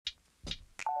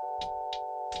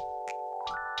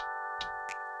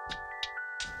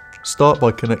Start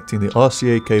by connecting the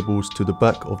RCA cables to the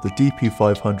back of the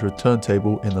DP-500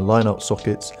 turntable in the line-out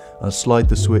sockets and slide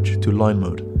the switch to line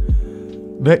mode.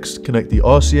 Next, connect the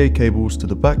RCA cables to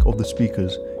the back of the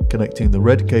speakers, connecting the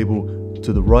red cable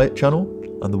to the right channel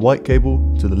and the white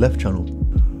cable to the left channel.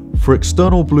 For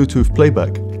external Bluetooth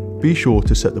playback, be sure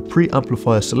to set the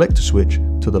preamplifier selector switch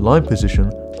to the line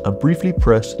position and briefly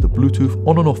press the Bluetooth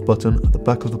on and off button at the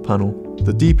back of the panel.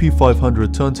 The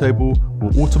DP-500 turntable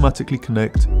will automatically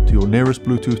connect to your nearest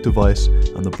Bluetooth device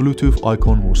and the Bluetooth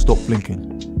icon will stop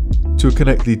blinking. To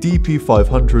connect the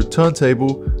DP-500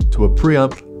 turntable to a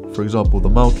preamp, for example the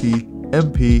Malkey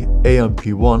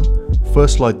MP-AMP1,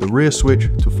 first slide the rear switch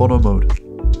to phono mode.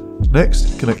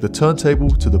 Next, connect the turntable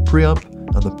to the preamp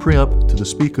and the preamp to the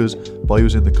speakers by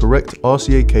using the correct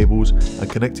RCA cables and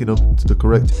connecting them to the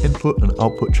correct input and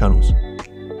output channels.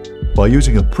 By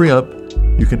using a preamp,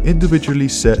 you can individually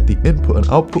set the input and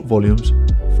output volumes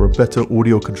for a better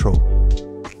audio control.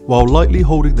 While lightly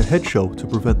holding the head shell to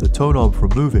prevent the Tonearm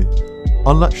from moving,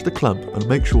 unlatch the clamp and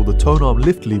make sure the Tonearm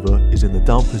lift lever is in the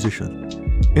down position.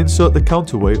 Insert the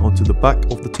counterweight onto the back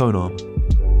of the Tonearm.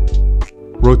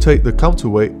 Rotate the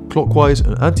counterweight clockwise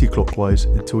and anti-clockwise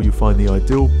until you find the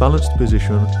ideal balanced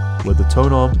position where the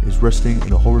Tonearm is resting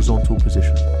in a horizontal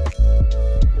position.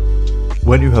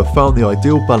 When you have found the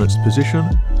ideal balanced position,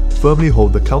 firmly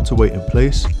hold the counterweight in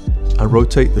place and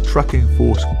rotate the tracking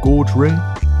force gauge ring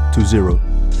to 0.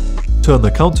 Turn the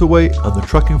counterweight and the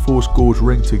tracking force gauge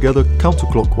ring together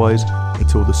counterclockwise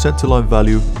until the centerline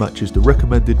value matches the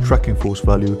recommended tracking force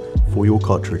value for your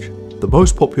cartridge. The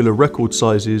most popular record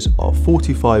sizes are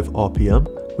 45 RPM,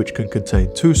 which can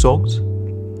contain 2 songs,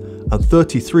 and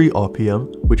 33 RPM,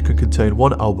 which can contain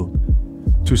 1 album.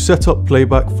 To set up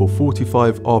playback for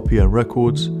 45 RPM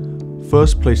records,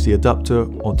 first place the adapter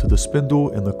onto the spindle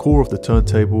in the core of the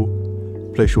turntable,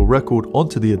 place your record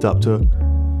onto the adapter,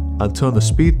 and turn the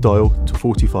speed dial to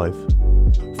 45.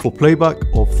 For playback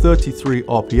of 33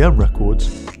 RPM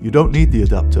records, you don't need the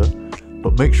adapter,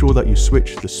 but make sure that you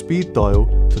switch the speed dial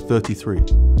to 33.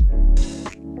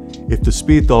 If the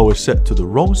speed dial is set to the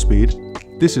wrong speed,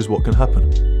 this is what can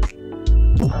happen.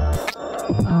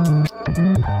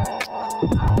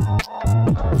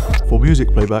 For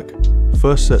music playback,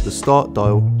 first set the start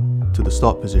dial to the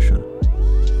start position.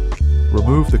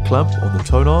 Remove the clamp on the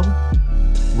Tonearm,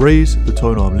 raise the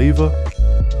Tonearm lever,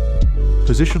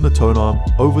 position the Tonearm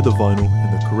over the vinyl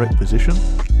in the correct position,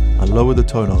 and lower the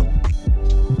Tonearm.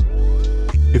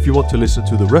 If you want to listen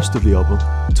to the rest of the album,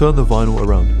 turn the vinyl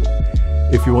around.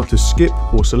 If you want to skip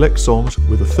or select songs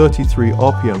with a 33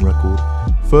 RPM record,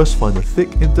 first find the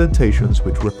thick indentations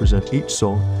which represent each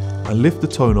song and lift the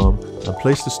Tonearm and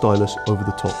place the stylus over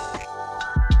the top.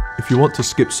 If you want to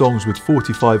skip songs with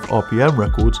 45 RPM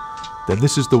records, then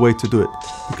this is the way to do it,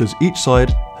 because each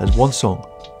side has 1 song.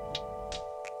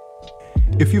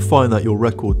 If you find that your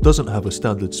record doesn't have a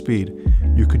standard speed,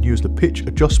 you can use the pitch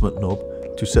adjustment knob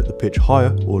to set the pitch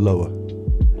higher or lower.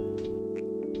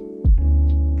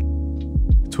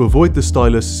 To avoid the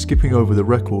stylus skipping over the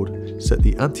record, set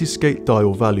the anti-skate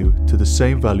dial value to the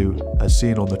same value as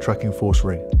seen on the tracking force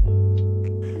ring.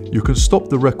 You can stop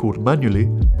the record manually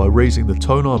by raising the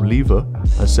Tonearm lever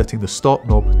and setting the start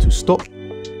knob to stop,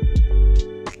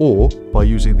 or by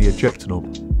using the eject knob.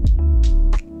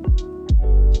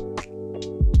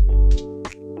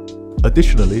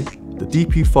 Additionally, the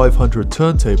DP-500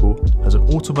 turntable has an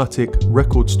automatic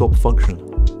record stop function.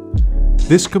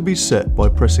 This can be set by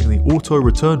pressing the auto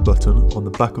return button on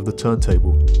the back of the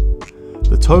turntable.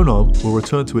 The Tonearm will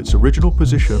return to its original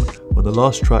position when the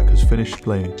last track has finished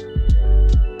playing.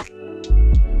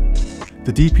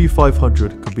 The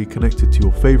DP-500 can be connected to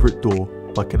your favorite DAW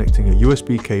by connecting a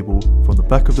USB cable from the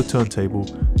back of the turntable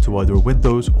to either a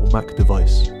Windows or Mac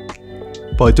device.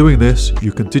 By doing this,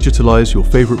 you can digitalize your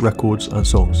favorite records and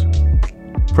songs.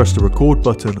 Press the record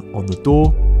button on the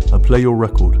DAW and play your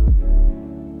record.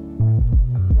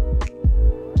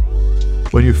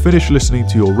 When you finish listening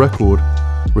to your record,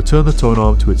 return the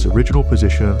Tonearm to its original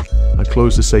position and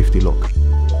close the safety lock.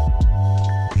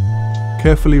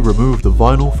 Carefully remove the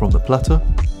vinyl from the platter,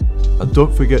 and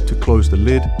don't forget to close the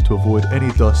lid to avoid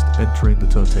any dust entering the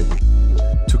turntable.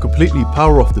 To completely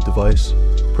power off the device,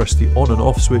 press the on and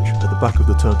off switch at the back of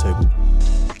the turntable.